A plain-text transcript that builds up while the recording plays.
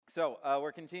So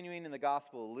we're continuing in the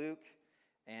Gospel of Luke,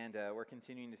 and we're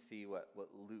continuing to see what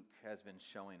Luke has been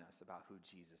showing us about who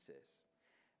Jesus is.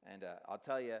 And I'll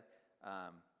tell you,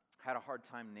 had a hard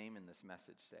time naming this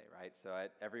message today, right? So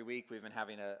every week we've been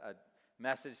having a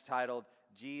message titled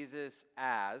Jesus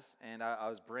As, and I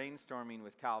was brainstorming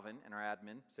with Calvin and our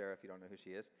admin, Sarah, if you don't know who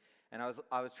she is, and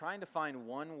I was trying to find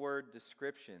one-word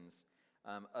descriptions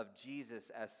of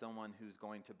Jesus as someone who's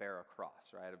going to bear a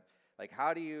cross, right? Like,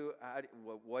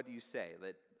 what do you say?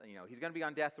 That, he's going to be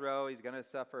on death row, he's going to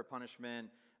suffer a punishment,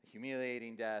 a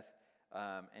humiliating death,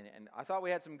 and I thought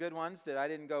we had some good ones that I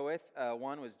didn't go with.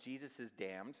 One was Jesus is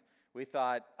damned. We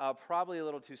thought, probably a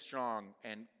little too strong,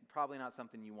 and probably not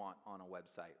something you want on a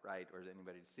website, right, or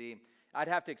anybody to see. I'd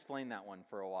have to explain that one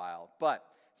for a while,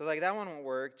 so that one won't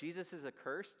work. Jesus is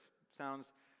accursed.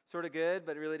 Sounds sort of good,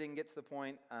 but it really didn't get to the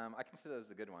point. I consider those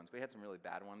the good ones. We had some really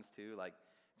bad ones, too, like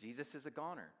Jesus is a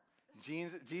goner.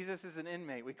 Jesus is an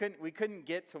inmate. We couldn't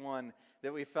get to one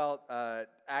that we felt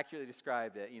accurately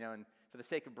described it, and for the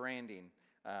sake of branding,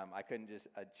 I couldn't just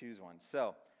choose one.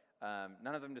 So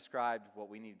none of them described what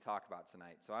we need to talk about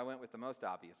tonight. So I went with the most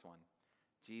obvious one,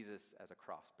 Jesus as a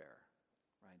cross bearer,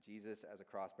 right? Jesus as a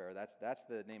cross bearer. That's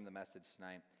the name of the message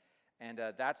tonight. And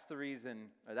that's the reason,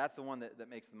 or that's the one that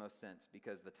makes the most sense,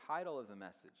 because the title of the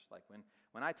message, like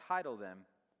when I title them,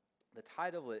 the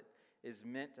title of it is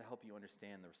meant to help you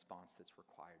understand the response that's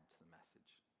required to the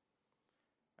message.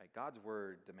 Right? God's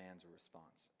word demands a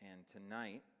response. And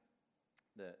tonight,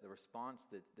 the response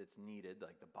that's needed,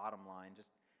 like the bottom line, just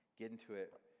get into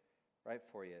it right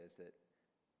for you, is that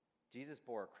Jesus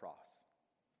bore a cross,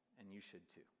 and you should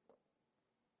too.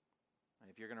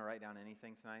 If you're going to write down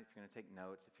anything tonight, if you're going to take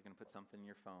notes, if you're going to put something in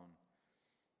your phone,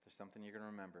 if there's something you're going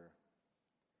to remember,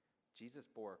 Jesus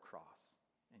bore a cross,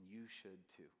 and you should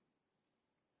too.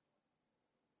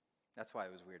 That's why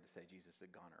it was weird to say Jesus is a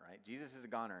goner, right? Jesus is a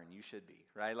goner, and you should be,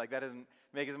 right? Like, that doesn't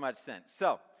make as much sense.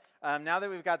 So, now that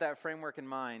we've got that framework in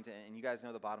mind, and you guys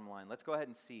know the bottom line, let's go ahead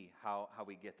and see how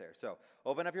we get there. So,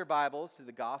 open up your Bibles to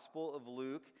the Gospel of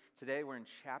Luke. Today, we're in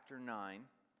chapter 9.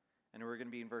 And we're going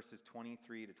to be in verses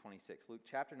 23 to 26. Luke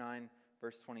chapter 9,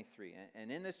 verse 23.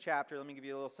 And in this chapter, let me give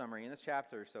you a little summary. In this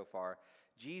chapter so far,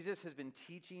 Jesus has been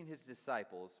teaching his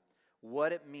disciples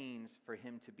what it means for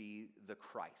him to be the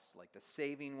Christ, like the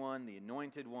saving one, the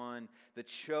anointed one, the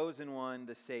chosen one,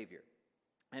 the Savior.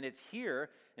 And it's here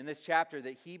in this chapter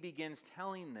that he begins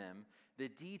telling them the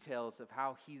details of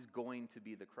how he's going to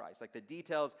be the Christ, like the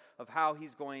details of how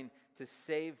he's going to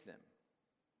save them.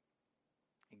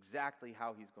 Exactly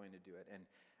how he's going to do it.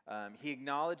 And he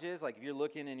acknowledges, like if you're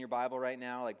looking in your Bible right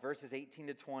now, like verses 18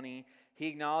 to 20, he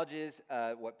acknowledges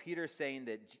what Peter's saying,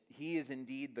 that he is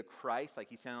indeed the Christ. Like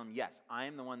he's telling them, yes, I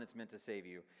am the one that's meant to save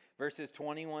you. Verses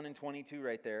 21 and 22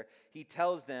 right there, he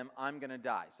tells them, I'm going to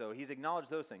die. So he's acknowledged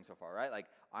those things so far, right? Like,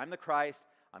 I'm the Christ,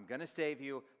 I'm going to save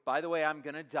you. By the way, I'm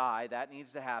going to die. That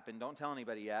needs to happen. Don't tell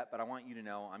anybody yet, but I want you to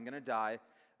know I'm going to die.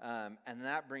 And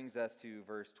that brings us to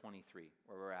verse 23,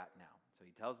 where we're at now. So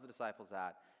he tells the disciples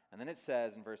that, and then it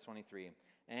says in verse 23,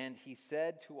 and he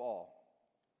said to all,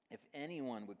 if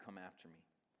anyone would come after me,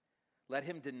 let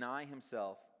him deny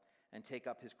himself and take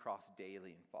up his cross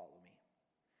daily and follow me.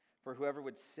 For whoever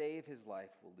would save his life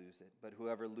will lose it, but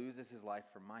whoever loses his life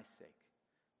for my sake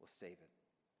will save it.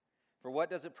 For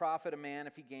what does it profit a man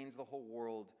if he gains the whole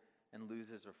world and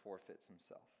loses or forfeits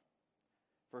himself?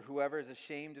 For whoever is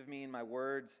ashamed of me and my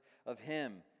words, of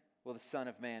him will the Son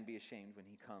of Man be ashamed when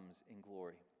he comes in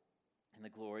glory, in the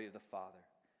glory of the Father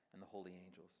and the holy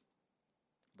angels.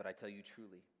 But I tell you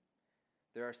truly,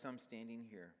 there are some standing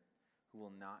here who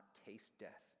will not taste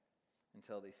death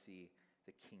until they see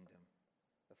the kingdom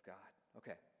of God.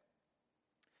 Okay.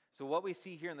 So what we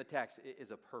see here in the text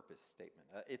is a purpose statement.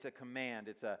 It's a command.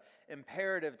 It's an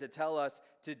imperative to tell us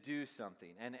to do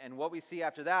something. And what we see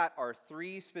after that are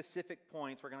three specific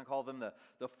points. We're going to call them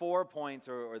the 4 points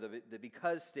or the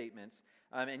because statements.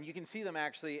 And you can see them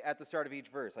actually at the start of each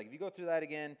verse. Like if you go through that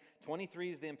again,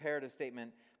 23 is the imperative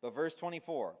statement. But verse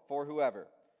 24, for whoever,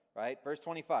 right? Verse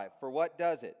 25, for what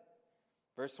does it?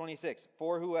 Verse 26,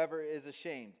 for whoever is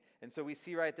ashamed. And so we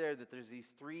see right there that there's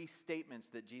these three statements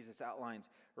that Jesus outlines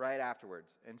right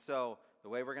afterwards. And so the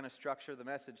way we're going to structure the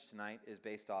message tonight is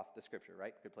based off the scripture,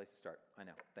 right? Good place to start. I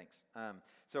know. Thanks.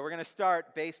 So we're going to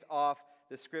start based off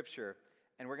the scripture,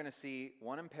 and we're going to see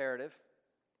one imperative,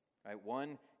 right?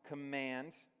 One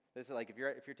command. This is like if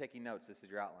you're taking notes, this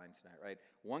is your outline tonight, right?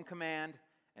 One command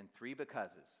and three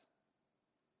becauses.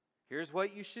 Here's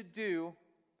what you should do,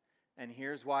 and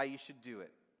here's why you should do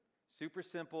it. Super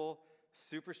simple.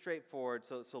 Super straightforward.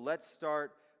 So let's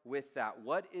start with that.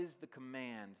 What is the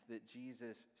command that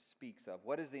Jesus speaks of?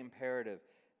 What is the imperative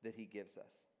that he gives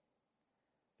us?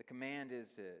 The command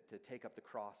is to take up the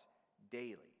cross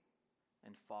daily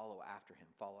and follow after him,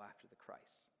 follow after the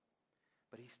Christ.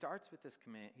 But he starts this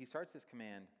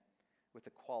command with a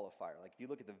qualifier. Like if you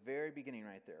look at the very beginning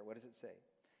right there, what does it say?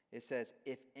 It says,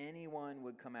 if anyone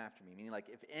would come after me, meaning like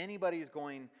if anybody's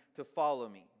going to follow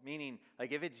me, meaning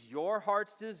like if it's your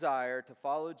heart's desire to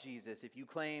follow Jesus, if you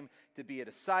claim to be a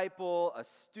disciple, a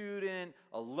student,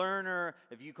 a learner,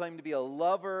 if you claim to be a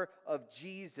lover of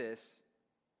Jesus,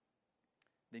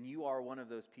 then you are one of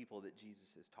those people that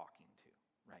Jesus is talking to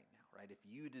right now, right? If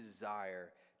you desire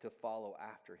to follow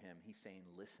after him, he's saying,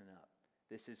 listen up.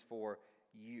 This is for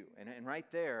you. And right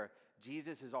there,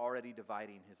 Jesus is already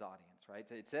dividing his audience, right?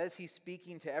 It says he's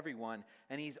speaking to everyone,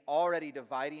 and he's already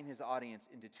dividing his audience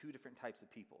into two different types of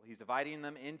people. He's dividing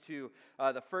them into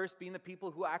the first being the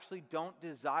people who actually don't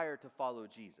desire to follow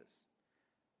Jesus.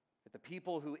 The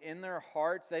people who in their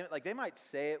hearts, they might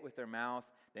say it with their mouth,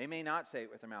 they may not say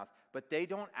it with their mouth, but they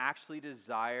don't actually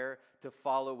desire to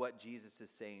follow what Jesus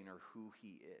is saying or who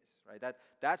he is, right?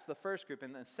 That's the first group.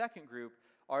 And the second group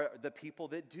are the people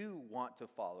that do want to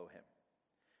follow him.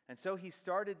 And so he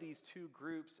started these two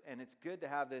groups, and it's good to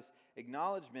have this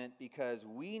acknowledgement because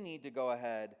we need to go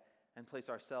ahead and place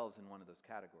ourselves in one of those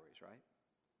categories, right?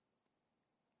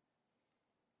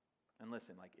 And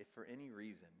listen, like if for any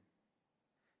reason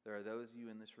there are those of you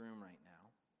in this room right now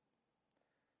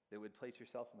that would place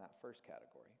yourself in that first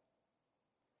category,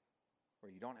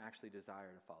 where you don't actually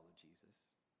desire to follow Jesus,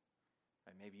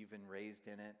 right? Maybe you've been raised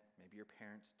in it, maybe your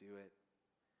parents do it,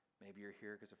 maybe you're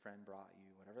here because a friend brought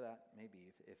you, whatever that may be.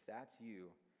 If that's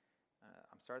you,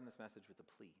 I'm starting this message with a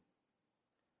plea.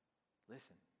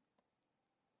 Listen.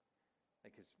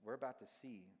 Because we're about to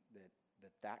see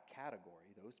that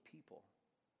category, those people,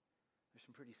 there's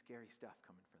some pretty scary stuff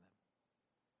coming for them.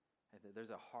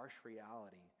 There's a harsh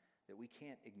reality that we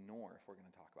can't ignore if we're going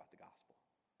to talk about the gospel.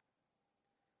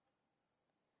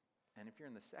 And if you're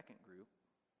in the second group,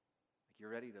 like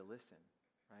you're ready to listen,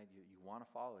 right? You want to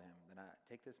follow him, then I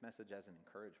take this message as an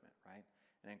encouragement, right?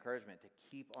 An encouragement to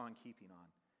keep on keeping on.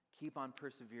 Keep on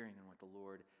persevering in what the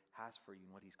Lord has for you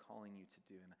and what he's calling you to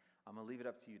do. And I'm going to leave it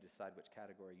up to you to decide which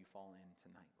category you fall in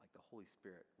tonight. Like the Holy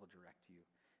Spirit will direct you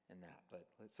in that.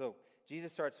 So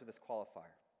Jesus starts with this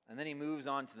qualifier. And then he moves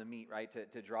on to the meat, right,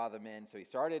 to draw them in. So he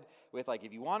started with, like,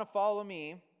 if you want to follow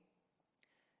me,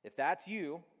 if that's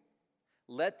you,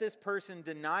 let this person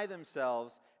deny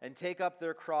themselves and take up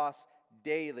their cross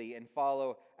daily and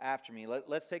follow after me.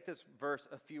 Let's take this verse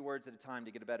a few words at a time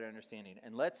to get a better understanding.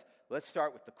 And let's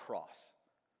start with the cross.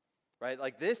 Right?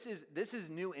 Like this is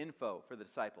new info for the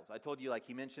disciples. I told you, like,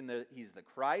 he mentioned that he's the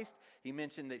Christ. He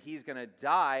mentioned that he's going to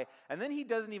die. And then he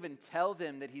doesn't even tell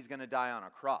them that he's going to die on a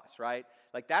cross, right?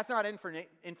 Like that's not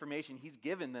information he's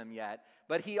given them yet.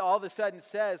 But he all of a sudden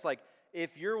says, like,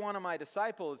 if you're one of my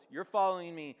disciples, you're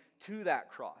following me to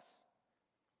that cross.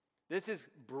 This is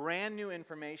brand new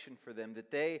information for them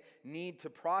that they need to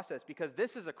process because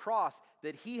this is a cross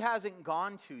that he hasn't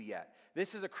gone to yet.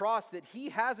 This is a cross that he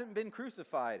hasn't been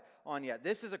crucified on yet.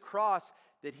 This is a cross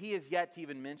that he has yet to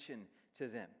even mention to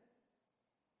them.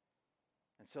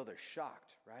 And so they're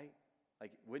shocked, right?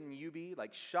 Like, wouldn't you be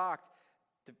like shocked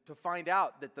to find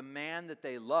out that the man that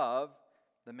they love,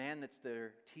 the man that's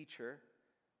their teacher,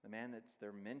 the man that's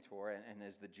their mentor, and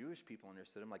as the Jewish people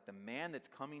understood him, like the man that's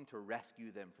coming to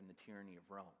rescue them from the tyranny of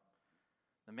Rome,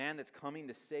 the man that's coming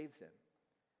to save them,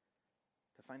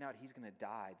 to find out he's going to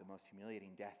die the most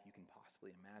humiliating death you can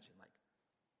possibly imagine. Like,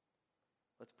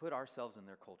 let's put ourselves in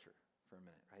their culture for a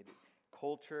minute, right?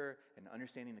 Culture and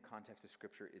understanding the context of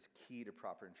Scripture is key to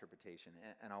proper interpretation.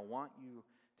 And I want you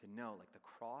to know, like, the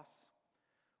cross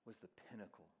was the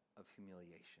pinnacle of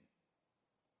humiliation.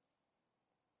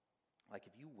 Like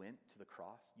if you went to the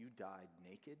cross, you died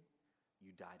naked,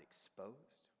 you died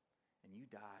exposed, and you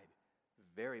died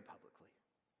very publicly.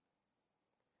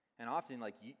 And often,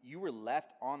 like you were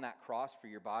left on that cross for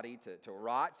your body to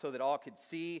rot so that all could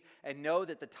see and know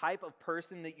that the type of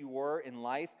person that you were in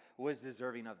life was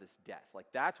deserving of this death. Like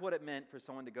that's what it meant for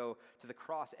someone to go to the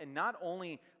cross. And not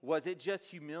only was it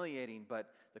just humiliating, but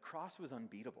the cross was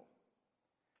unbeatable.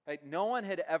 Right? No one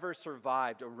had ever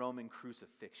survived a Roman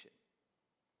crucifixion.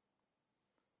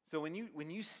 So when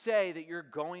you say that you're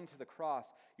going to the cross,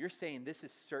 you're saying this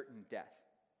is certain death.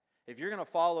 If you're going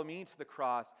to follow me to the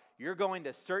cross, you're going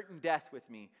to certain death with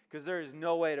me because there is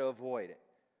no way to avoid it.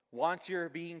 Once you're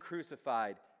being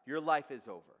crucified, your life is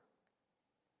over.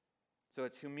 So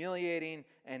it's humiliating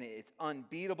and it's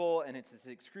unbeatable and it's this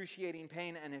excruciating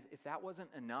pain. And if that wasn't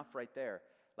enough right there,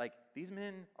 like these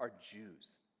men are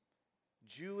Jews,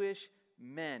 Jewish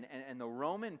men, and the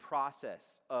Roman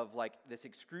process of like this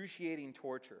excruciating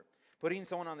torture, putting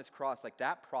someone on this cross, like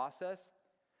that process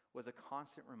was a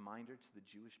constant reminder to the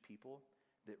Jewish people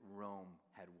that Rome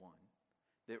had won,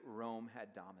 that Rome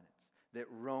had dominance, that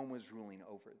Rome was ruling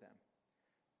over them.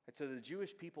 And so the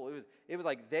Jewish people, it was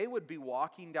like they would be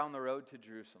walking down the road to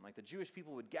Jerusalem. Like the Jewish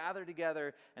people would gather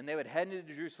together and they would head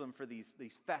into Jerusalem for these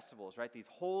festivals, right? These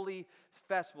holy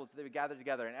festivals that they would gather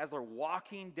together. And as they're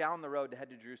walking down the road to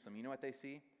head to Jerusalem, you know what they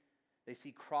see? They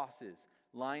see crosses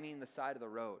lining the side of the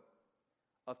road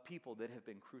of people that have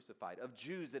been crucified, of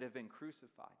Jews that have been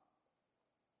crucified.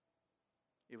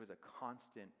 It was a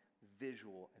constant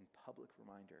visual and public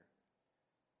reminder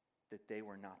that they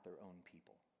were not their own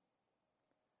people,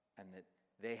 and that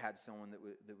they had someone that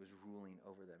was ruling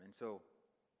over them. And so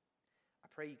I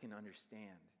pray you can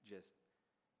understand just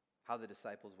how the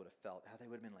disciples would have felt, how they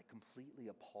would have been like completely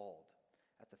appalled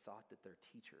at the thought that their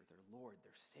teacher, their Lord,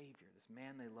 their Savior, this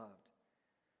man they loved,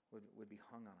 would be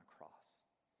hung on a cross.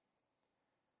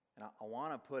 And I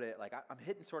want to put it, like I'm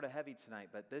hitting sort of heavy tonight,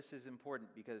 but this is important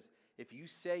because if you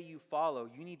say you follow,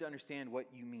 you need to understand what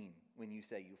you mean when you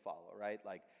say you follow, right?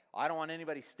 Like, I don't want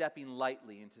anybody stepping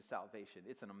lightly into salvation.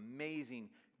 It's an amazing,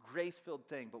 grace-filled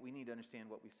thing, but we need to understand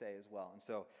what we say as well. And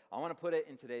so I want to put it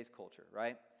in today's culture,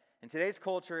 right? In today's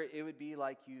culture, it would be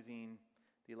like using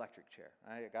the electric chair.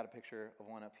 I got a picture of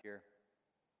one up here.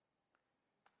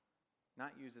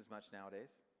 Not used as much nowadays.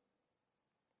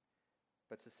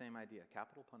 But it's the same idea,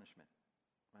 capital punishment,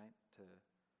 right?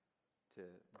 To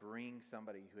bring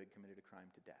somebody who had committed a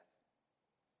crime to death.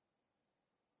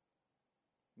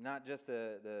 Not just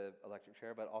the electric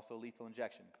chair, but also lethal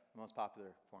injection, the most popular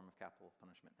form of capital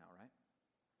punishment now, right?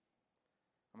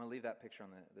 I'm going to leave that picture on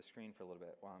the screen for a little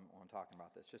bit while I'm talking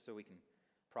about this, just so we can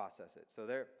process it. So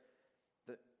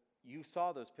you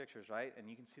saw those pictures, right? And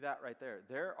you can see that right there.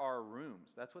 There are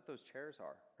rooms. That's what those chairs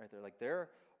are, right there. Like, there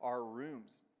are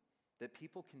rooms that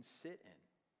people can sit in,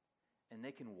 and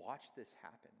they can watch this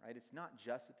happen, right? It's not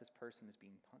just that this person is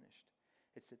being punished.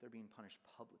 It's that they're being punished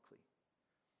publicly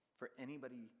for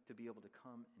anybody to be able to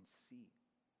come and see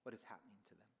what is happening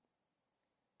to them.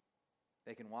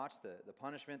 They can watch the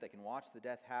punishment. They can watch the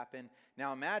death happen.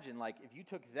 Now imagine, like, if you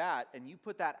took that and you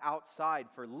put that outside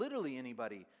for literally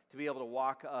anybody to be able to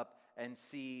walk up and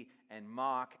see and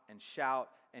mock and shout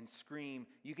and scream,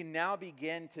 you can now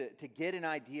begin to get an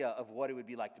idea of what it would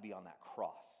be like to be on that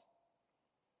cross.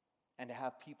 And to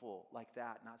have people like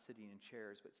that not sitting in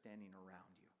chairs but standing around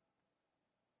you.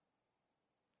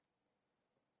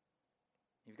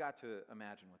 You've got to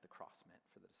imagine what the cross meant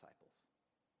for the disciples.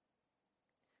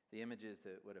 The images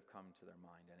that would have come to their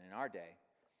mind. And in our day,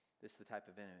 this is the type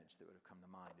of image that would have come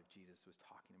to mind if Jesus was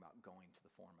talking about going to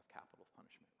the form of capital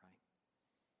punishment, right?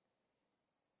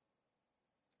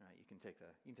 All right, you can take the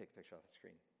picture off the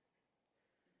screen.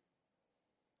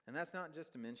 And that's not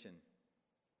just to mention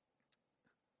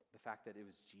the fact that it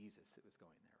was Jesus that was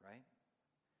going there, right?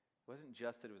 It wasn't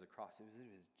just that it was a cross, it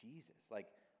was Jesus. Like,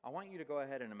 I want you to go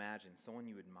ahead and imagine someone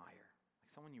you admire,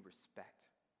 like someone you respect,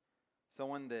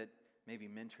 someone that maybe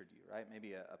mentored you, right?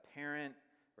 Maybe a parent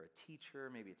or a teacher,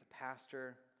 maybe it's a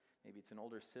pastor, maybe it's an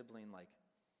older sibling, like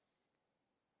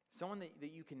someone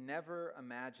that you can never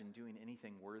imagine doing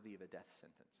anything worthy of a death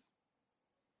sentence.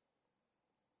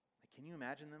 Like, can you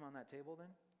imagine them on that table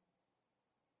then?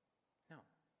 No.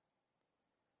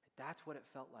 That's what it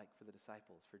felt like for the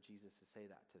disciples, for Jesus to say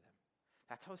that to them.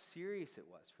 That's how serious it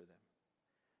was for them,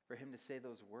 for him to say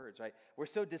those words, right? We're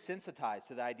so desensitized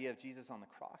to the idea of Jesus on the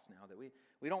cross now that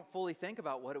we don't fully think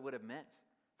about what it would have meant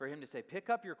for him to say, pick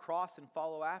up your cross and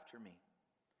follow after me.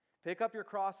 Pick up your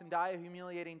cross and die a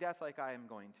humiliating death like I am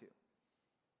going to.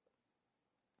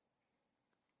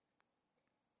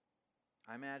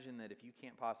 I imagine that if you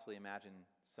can't possibly imagine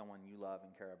someone you love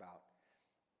and care about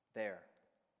there,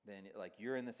 then like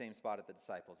you're in the same spot at the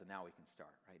disciples, and now we can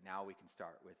start, right? Now we can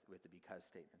start with the because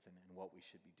statements and what we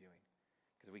should be doing,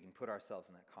 because we can put ourselves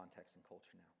in that context and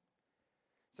culture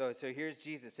now. So here's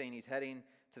Jesus saying he's heading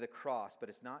to the cross, but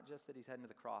it's not just that he's heading to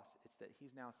the cross, it's that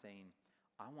he's now saying,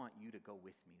 I want you to go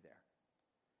with me there.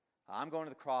 I'm going to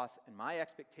the cross, and my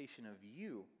expectation of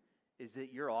you is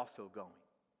that you're also going.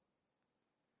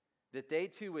 That they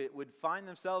too would find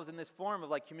themselves in this form of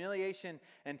like humiliation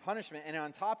and punishment. And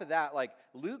on top of that, like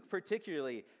Luke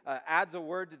particularly adds a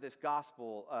word to this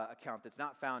gospel account that's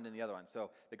not found in the other one. So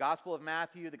the Gospel of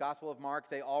Matthew, the Gospel of Mark,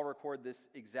 they all record this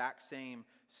exact same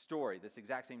story, this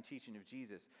exact same teaching of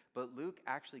Jesus. But Luke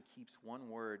actually keeps one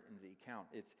word in the account.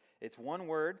 It's one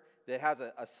word that has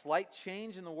a slight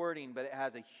change in the wording, but it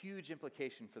has a huge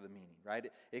implication for the meaning, right?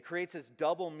 It creates this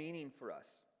double meaning for us.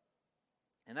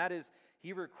 And that is,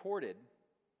 he recorded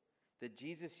that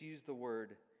Jesus used the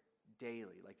word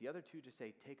daily. Like the other two just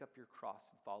say, take up your cross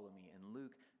and follow me. And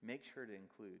Luke makes sure to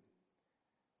include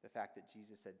the fact that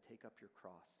Jesus said, take up your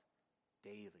cross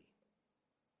daily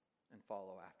and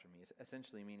follow after me.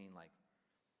 Essentially meaning like,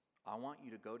 I want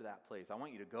you to go to that place. I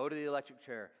want you to go to the electric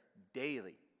chair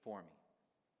daily for me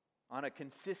on a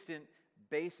consistent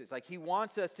basis. Like he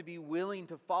wants us to be willing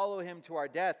to follow him to our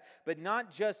death, but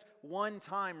not just one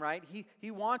time, right?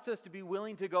 He wants us to be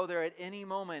willing to go there at any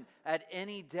moment, at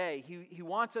any day. He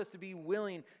wants us to be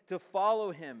willing to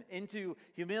follow him into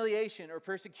humiliation or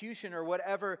persecution or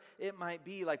whatever it might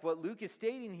be. Like what Luke is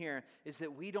stating here is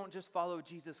that we don't just follow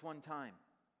Jesus one time.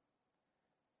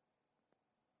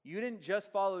 You didn't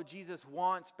just follow Jesus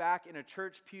once back in a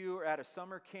church pew or at a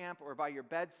summer camp or by your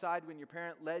bedside when your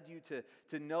parent led you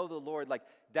to know the Lord. Like,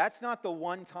 that's not the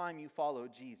one time you follow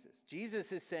Jesus.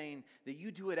 Jesus is saying that you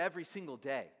do it every single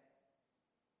day.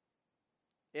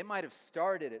 It might have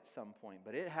started at some point,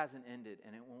 but it hasn't ended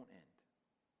and it won't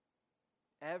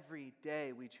end. Every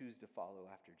day we choose to follow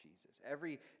after Jesus.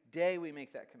 Every day we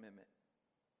make that commitment.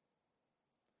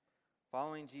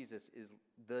 Following Jesus is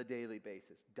the daily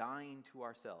basis, dying to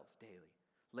ourselves daily,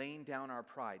 laying down our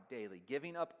pride daily,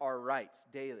 giving up our rights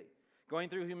daily. Going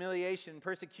through humiliation,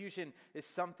 persecution is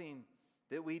something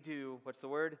that we do, what's the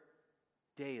word?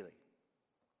 Daily.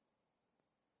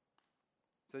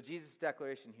 So Jesus'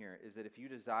 declaration here is that if you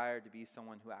desire to be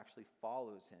someone who actually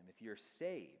follows him, if you're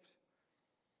saved,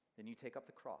 then you take up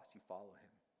the cross, you follow him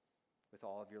with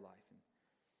all of your life. And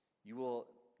you will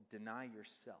deny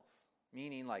yourself.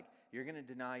 Meaning, like, you're going to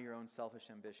deny your own selfish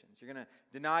ambitions. You're going to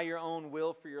deny your own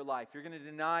will for your life. You're going to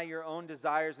deny your own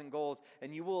desires and goals.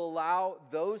 And you will allow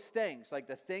those things, like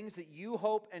the things that you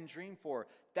hope and dream for,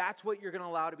 that's what you're going to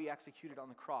allow to be executed on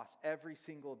the cross every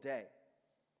single day.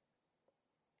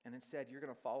 And instead, you're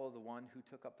going to follow the one who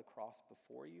took up the cross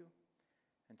before you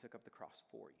and took up the cross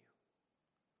for you.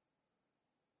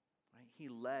 Right? He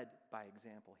led by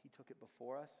example. He took it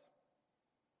before us,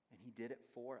 and he did it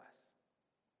for us.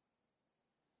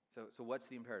 So what's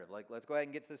the imperative? Like, let's go ahead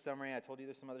and get to the summary. I told you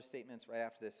there's some other statements right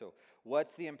after this. So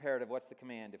what's the imperative? What's the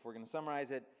command? If we're going to summarize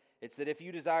it, it's that if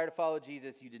you desire to follow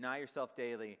Jesus, you deny yourself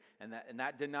daily. And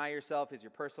that deny yourself is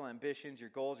your personal ambitions,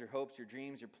 your goals, your hopes, your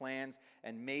dreams, your plans,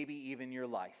 and maybe even your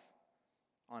life.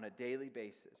 On a daily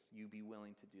basis, you be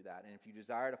willing to do that. And if you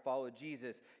desire to follow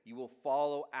Jesus, you will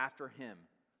follow after him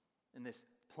in this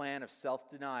plan of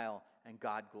self-denial and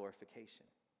God glorification.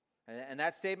 And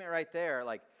that statement right there,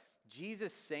 like,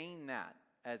 Jesus saying that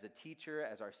as a teacher,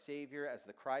 as our Savior, as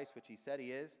the Christ, which he said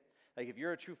he is, like if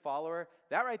you're a true follower,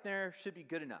 that right there should be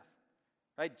good enough.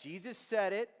 Right? Jesus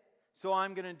said it, so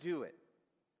I'm going to do it.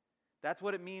 That's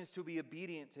what it means to be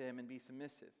obedient to him and be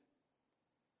submissive.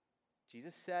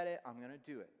 Jesus said it, I'm going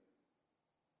to do it.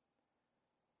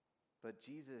 But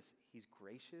Jesus, he's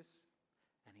gracious,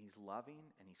 and he's loving,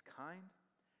 and he's kind.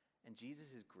 And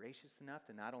Jesus is gracious enough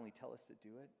to not only tell us to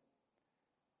do it,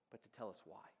 but to tell us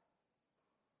why.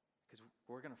 Because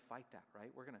we're going to fight that,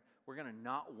 right? We're going to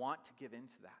not want to give in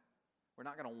to that. We're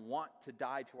not going to want to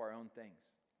die to our own things.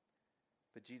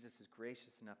 But Jesus is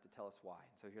gracious enough to tell us why.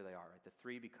 And so here they are, right? The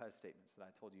three because statements that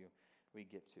I told you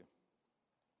we'd get to.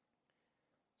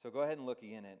 So go ahead and look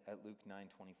again at Luke 9:24.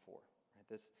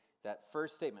 Right? That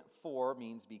first statement, for,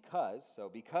 means because. So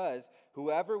because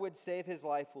whoever would save his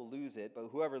life will lose it, but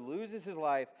whoever loses his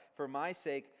life for my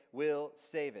sake will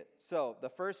save it. So the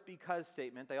first because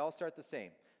statement, they all start the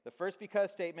same. The first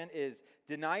because statement is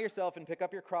deny yourself and pick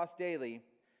up your cross daily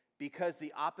because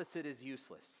the opposite is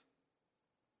useless.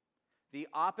 The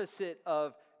opposite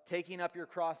of taking up your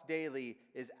cross daily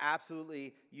is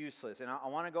absolutely useless. And I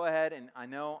want to go ahead, and I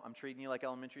know I'm treating you like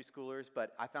elementary schoolers,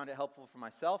 but I found it helpful for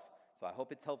myself, so I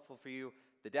hope it's helpful for you.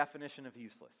 The definition of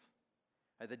useless.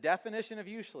 The definition of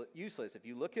useless, if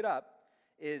you look it up,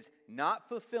 is not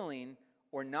fulfilling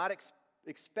or not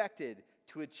expected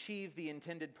to achieve the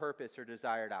intended purpose or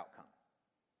desired outcome.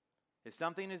 If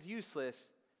something is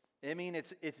useless, I mean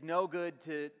it's no good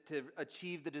to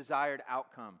achieve the desired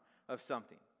outcome of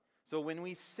something. So when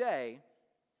we say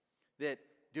that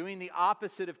doing the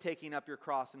opposite of taking up your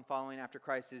cross and following after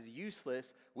Christ is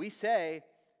useless, we say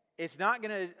it's not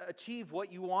going to achieve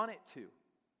what you want it to.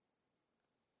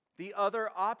 The other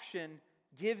option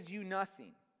gives you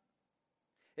nothing.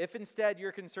 If instead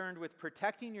you're concerned with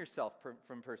protecting yourself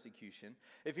from persecution,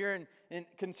 if you're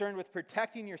concerned with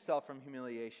protecting yourself from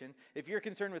humiliation, if you're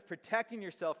concerned with protecting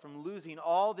yourself from losing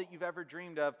all that you've ever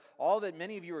dreamed of, all that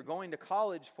many of you are going to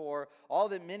college for, all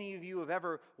that many of you have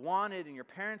ever wanted and your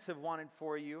parents have wanted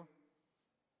for you,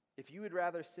 if you would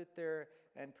rather sit there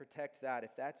and protect that,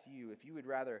 if that's you, if you would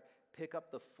rather pick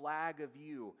up the flag of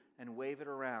you and wave it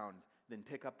around than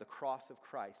pick up the cross of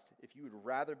Christ, if you would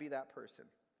rather be that person,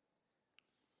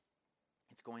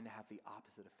 it's going to have the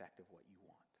opposite effect of what you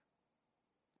want.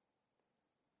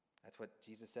 That's what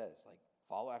Jesus says, like,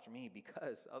 follow after me,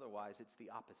 because otherwise it's the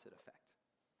opposite effect.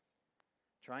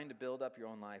 Trying to build up your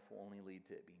own life will only lead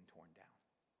to it being torn down.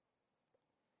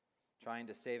 Trying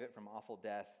to save it from awful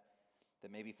death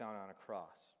that may be found on a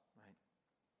cross, right,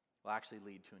 will actually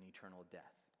lead to an eternal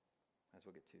death, as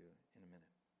we'll get to in a minute.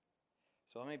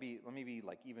 So let me be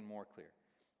like even more clear.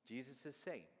 Jesus is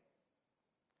saying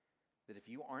that if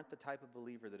you aren't the type of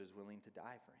believer that is willing to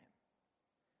die for him,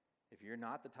 if you're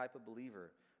not the type of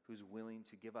believer who's willing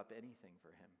to give up anything for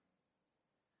him,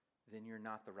 then you're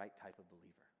not the right type of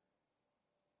believer.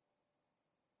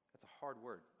 That's a hard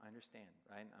word, I understand,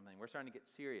 right? I mean, we're starting to get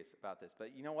serious about this.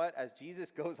 But you know what? As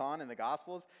Jesus goes on in the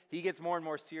Gospels, he gets more and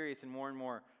more serious and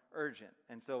more urgent.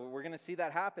 And so we're going to see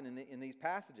that happen in these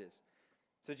passages.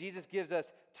 So Jesus gives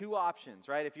us two options,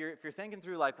 right? If you're thinking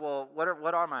through like, well,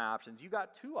 what are my options? You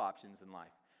got two options in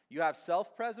life. You have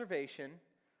self-preservation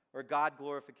or God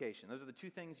glorification. Those are the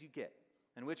two things you get.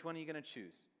 And which one are you going to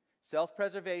choose?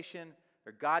 Self-preservation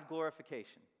or God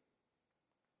glorification?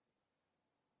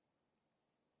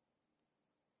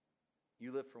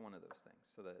 You live for one of those things.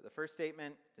 So the first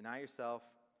statement, deny yourself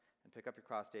and pick up your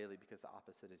cross daily because the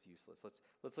opposite is useless.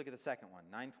 Let's look at the second one,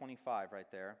 9:25 right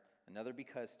there. Another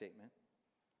because statement.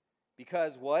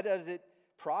 Because what does it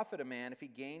profit a man if he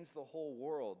gains the whole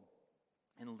world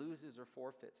and loses or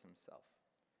forfeits himself?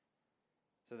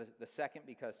 So the second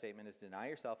because statement is deny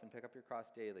yourself and pick up your cross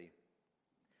daily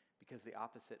because the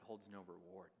opposite holds no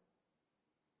reward.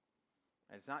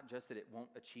 And it's not just that it won't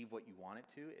achieve what you want it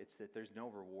to, it's that there's no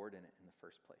reward in it in the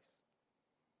first place.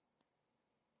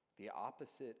 The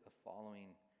opposite of following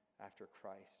after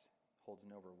Christ holds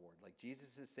no reward. Like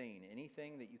Jesus is saying,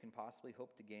 anything that you can possibly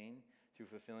hope to gain through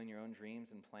fulfilling your own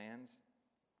dreams and plans,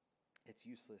 it's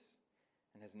useless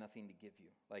and has nothing to give you.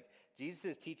 Like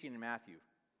Jesus' teaching in Matthew,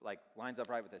 like lines up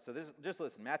right with this. So this, just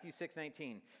listen, Matthew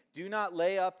 6:19. Do not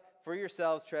lay up for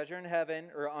yourselves treasure in heaven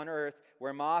or on earth,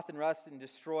 where moth and rust and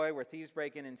destroy, where thieves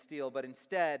break in and steal, but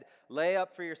instead lay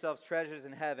up for yourselves treasures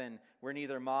in heaven, where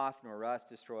neither moth nor rust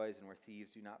destroys and where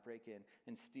thieves do not break in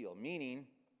and steal. Meaning,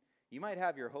 you might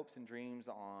have your hopes and dreams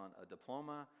on a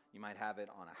diploma, you might have it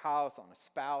on a house, on a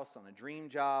spouse, on a dream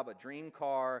job, a dream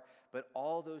car, but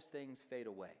all those things fade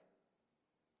away.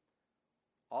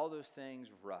 All those things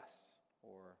rust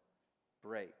or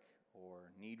break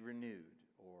or need renewed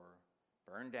or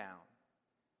burn down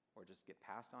or just get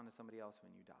passed on to somebody else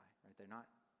when you die, right? They're not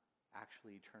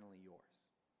actually eternally yours.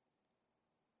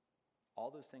 All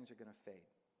those things are going to fade.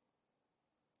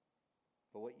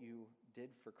 But what you did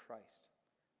for Christ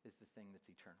is the thing that's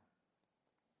eternal.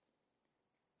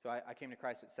 So I came to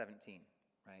Christ at 17,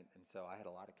 right? And so I had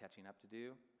a lot of catching up to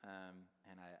do,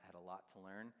 and I had a lot to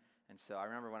learn. And so I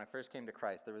remember when I first came to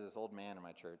Christ, there was this old man in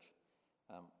my church.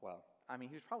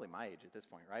 He was probably my age at this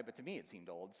point, right? But to me, it seemed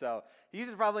old. So he's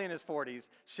probably in his 40s,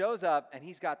 shows up, and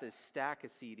he's got this stack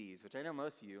of CDs, which I know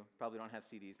most of you probably don't have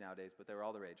CDs nowadays, but they were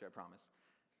all the rage, I promise.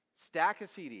 Stack of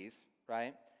CDs, right?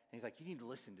 And he's like, you need to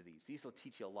listen to these. These will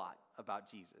teach you a lot about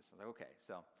Jesus. I was like, okay.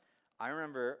 So I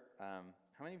remember,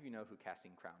 how many of you know who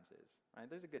Casting Crowns is? Right?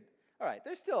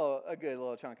 There's still a good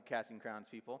little chunk of Casting Crowns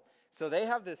people. So they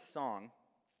have this song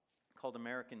called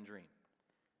American Dream.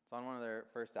 It's on one of their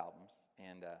first albums,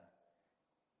 and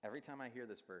every time I hear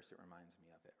this verse, it reminds me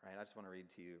of it, right? I just want to read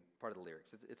to you part of the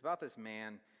lyrics. It's about this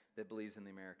man that believes in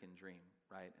the American dream,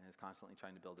 right, and is constantly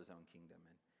trying to build his own kingdom.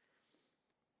 And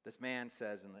this man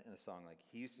says in the song, like,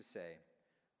 he used to say,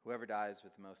 whoever dies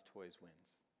with the most toys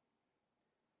wins.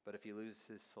 But if he loses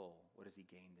his soul, what has he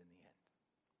gained in the end?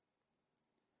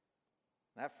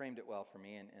 That framed it well for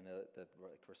me, and the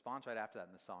response right after that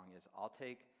in the song is, I'll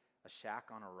take a shack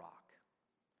on a rock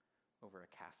over a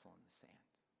castle in the sand.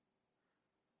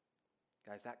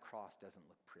 Guys, that cross doesn't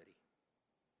look pretty.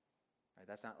 Right?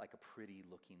 That's not like a pretty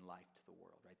looking life to the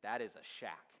world, right? That is a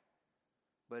shack,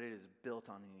 but it is built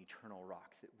on an eternal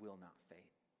rock that will not fade.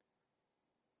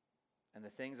 And the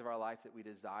things of our life that we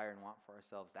desire and want for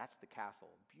ourselves, that's the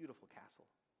castle, beautiful castle.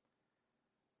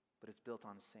 But it's built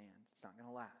on sand. It's not going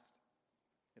to last.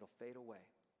 It'll fade away.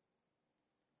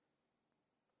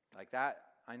 Like that,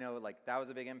 I know, like that was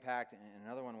a big impact. And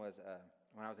another one was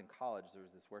when I was in college, there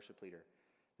was this worship leader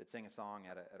that sang a song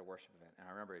at a worship event, and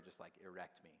I remember it just like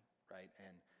wrecked me, right?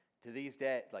 And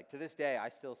to this day, I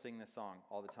still sing this song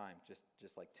all the time,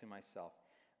 just like to myself.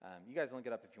 You guys link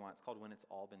it up if you want. It's called "When It's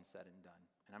All Been Said and Done,"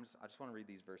 and I just want to read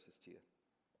these verses to you.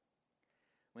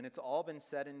 When it's all been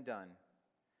said and done,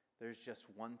 there's just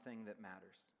one thing that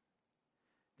matters.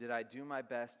 Did I do my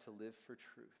best to live for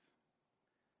truth,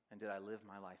 and did I live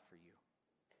my life for you?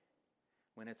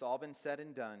 When it's all been said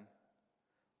and done,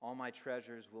 all my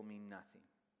treasures will mean nothing.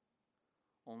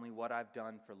 Only what I've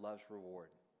done for love's reward.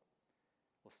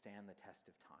 will stand the test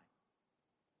of time.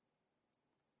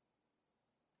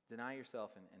 Deny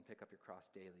yourself and pick up your cross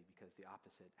daily, because the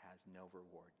opposite has no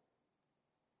reward.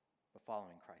 But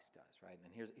following Christ does, right?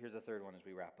 And here's the third one as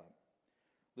we wrap up.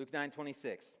 Luke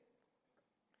 9:26.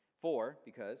 For,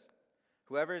 because,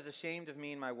 whoever is ashamed of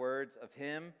me and my words, of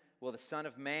him will the Son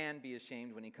of Man be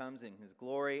ashamed when he comes in his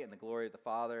glory and the glory of the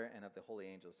Father and of the holy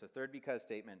angels. So third because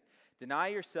statement, deny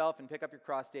yourself and pick up your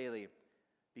cross daily,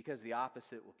 because the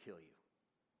opposite will kill you.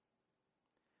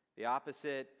 The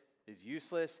opposite is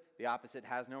useless. The opposite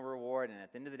has no reward. And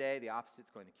at the end of the day, the opposite's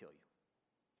going to kill you.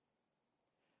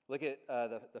 Look at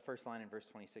the first line in verse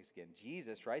 26 again.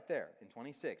 Jesus, right there in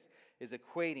 26, is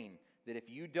equating that if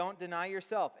you don't deny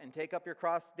yourself and take up your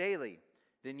cross daily,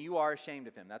 then you are ashamed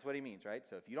of him. That's what he means, right?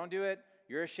 So if you don't do it,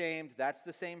 you're ashamed. That's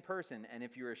the same person. And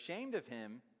if you're ashamed of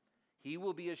him, he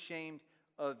will be ashamed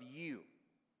of you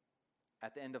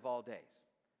at the end of all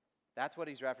days. That's what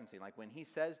he's referencing. Like when he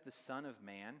says the Son of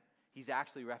Man, he's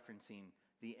actually referencing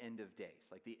the end of days,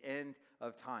 like the end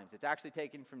of times. It's actually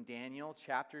taken from Daniel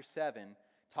chapter 7,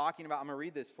 talking about, I'm going to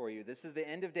read this for you. This is the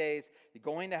end of days. It's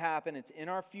going to happen. It's in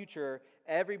our future.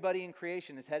 Everybody in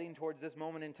creation is heading towards this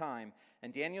moment in time.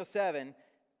 And Daniel 7,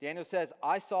 Daniel says,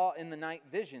 I saw in the night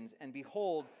visions, and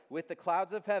behold, with the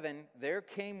clouds of heaven, there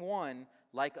came one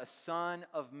like a son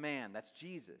of man. That's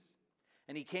Jesus.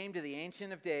 And he came to the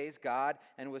Ancient of Days, God,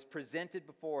 and was presented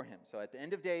before him. So at the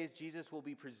end of days, Jesus will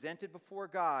be presented before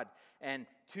God. And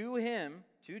to him,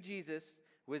 to Jesus,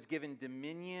 was given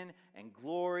dominion and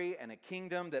glory and a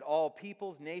kingdom that all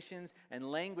peoples, nations,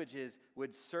 and languages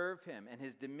would serve him. And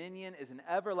his dominion is an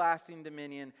everlasting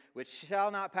dominion which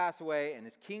shall not pass away, and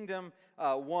his kingdom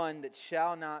one that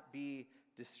shall not be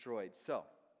destroyed. So,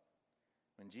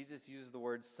 when Jesus uses the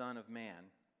word Son of Man,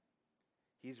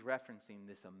 he's referencing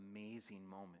this amazing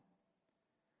moment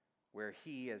where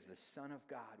he, as the Son of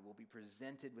God, will be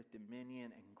presented with dominion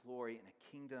and glory and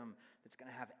a kingdom that's going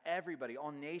to have everybody,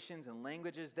 all nations and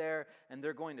languages there, and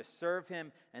they're going to serve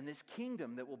him. And this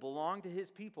kingdom that will belong to his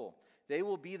people, they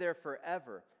will be there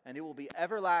forever, and it will be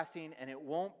everlasting, and it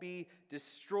won't be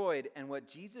destroyed. And what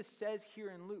Jesus says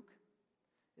here in Luke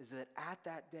is that at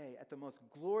that day, at the most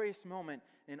glorious moment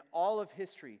in all of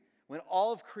history, when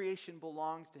all of creation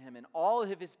belongs to him and all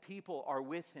of his people are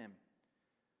with him,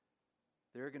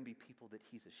 there are going to be people that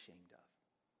he's ashamed of.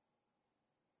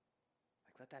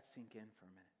 Like, let that sink in for a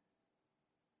minute.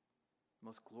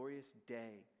 Most glorious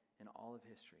day in all of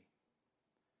history.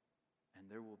 And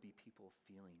there will be people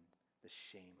feeling the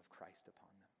shame of Christ upon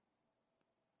them.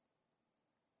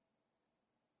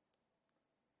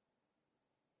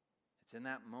 It's in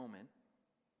that moment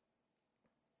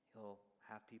he'll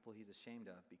have people he's ashamed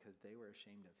of because they were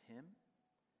ashamed of him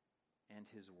and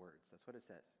his words. That's what it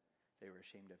says. They were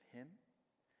ashamed of him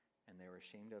and they were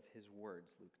ashamed of his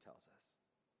words, Luke tells us.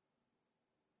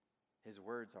 His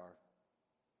words are,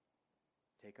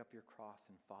 take up your cross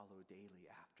and follow daily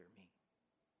after me.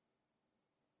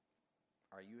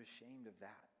 Are you ashamed of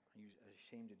that? Are you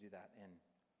ashamed to do that? And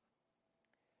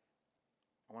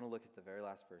I want to look at the very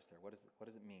last verse there. What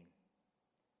does it mean?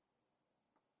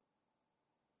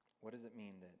 What does it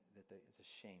mean that it's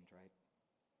ashamed, right?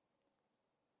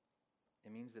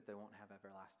 It means that they won't have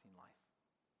everlasting life.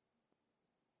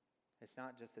 It's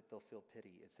not just that they'll feel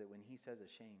pity. It's that when he says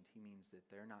ashamed, he means that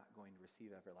they're not going to receive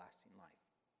everlasting life.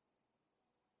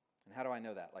 And how do I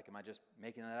know that? Like, am I just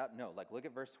making that up? No. Like, look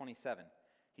at verse 27.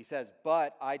 He says,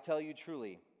 but I tell you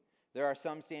truly, there are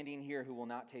some standing here who will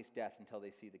not taste death until they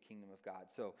see the kingdom of God.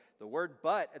 So the word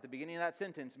but at the beginning of that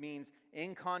sentence means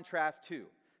in contrast to.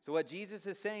 So what Jesus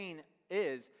is saying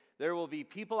is, there will be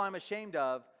people I'm ashamed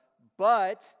of,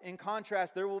 but in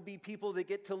contrast, there will be people that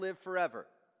get to live forever.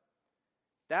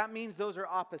 That means those are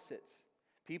opposites.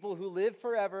 People who live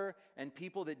forever and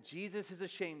people that Jesus is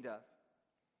ashamed of.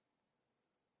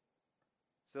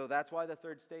 So that's why the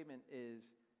third statement is,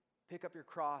 pick up your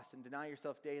cross and deny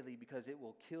yourself daily because it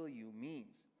will kill you,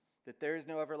 means that there is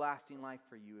no everlasting life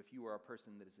for you if you are a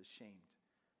person that is ashamed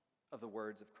of the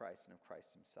words of Christ and of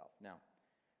Christ himself. Now,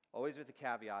 always with the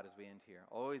caveat as we end here,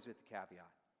 always with the caveat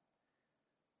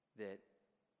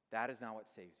that is not what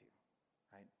saves you,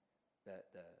 right?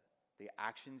 The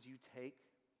actions you take,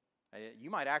 you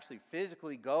might actually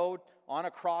physically go on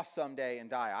a cross someday and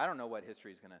die. I don't know what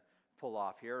history is going to pull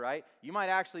off here, right? You might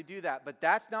actually do that, but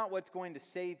that's not what's going to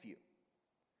save you.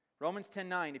 Romans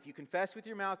 10:9, if you confess with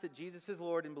your mouth that Jesus is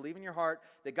Lord and believe in your heart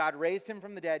that God raised him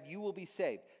from the dead, you will be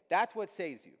saved. That's what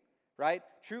saves you, right?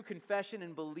 True confession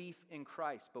and belief in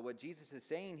Christ. But what Jesus is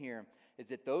saying here is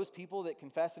that those people that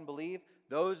confess and believe,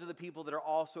 those are the people that are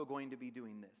also going to be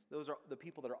doing this. Those are the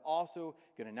people that are also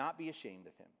going to not be ashamed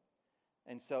of him.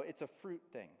 And so it's a fruit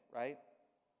thing, right?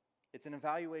 It's an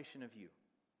evaluation of you.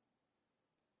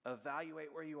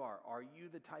 Evaluate where you are. Are you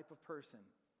the type of person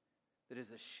that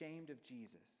is ashamed of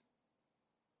Jesus?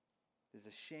 Is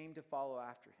ashamed to follow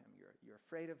after him? You're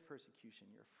afraid of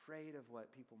persecution. You're afraid of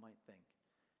what people might think.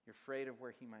 You're afraid of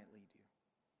where he might lead you.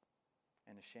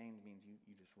 And ashamed means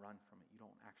you just run from it. You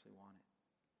don't actually want it.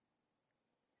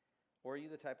 Or are you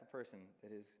the type of person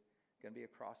that is going to be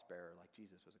a cross bearer like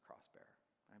Jesus was a cross bearer?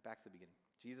 Right, back to the beginning.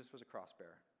 Jesus was a cross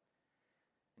bearer.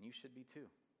 And you should be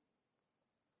too.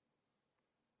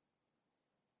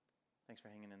 Thanks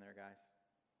for hanging in there, guys.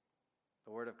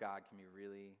 The Word of God can be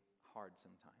really hard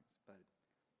sometimes, but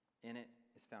in it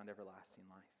is found everlasting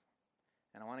life.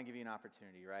 And I want to give you an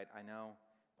opportunity, right? I know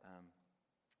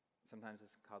sometimes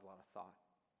this can cause a lot of thought.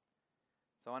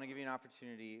 So I want to give you an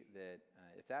opportunity that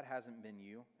if that hasn't been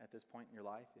you at this point in your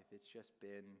life, if it's just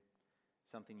been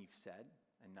something you've said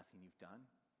and nothing you've done,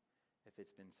 if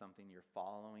it's been something you're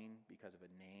following because of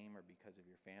a name or because of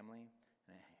your family,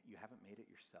 and you haven't made it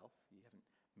yourself, you haven't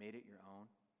made it your own,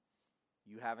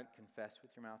 you haven't confessed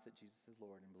with your mouth that Jesus is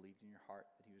Lord and believed in your heart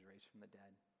that he was raised from the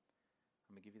dead,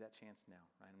 I'm going to give you that chance now.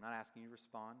 Right? I'm not asking you to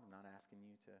respond. I'm not asking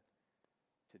you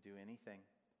to do anything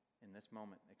in this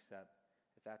moment, except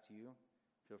if that's you,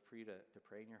 feel free to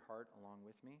pray in your heart along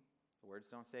with me. The words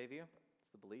don't save you.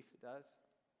 It's the belief that does.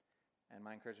 And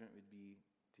my encouragement would be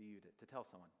to you to tell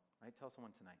someone, right? Tell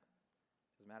someone tonight.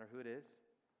 Doesn't matter who it is.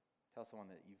 Tell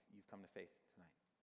someone that you've come to faith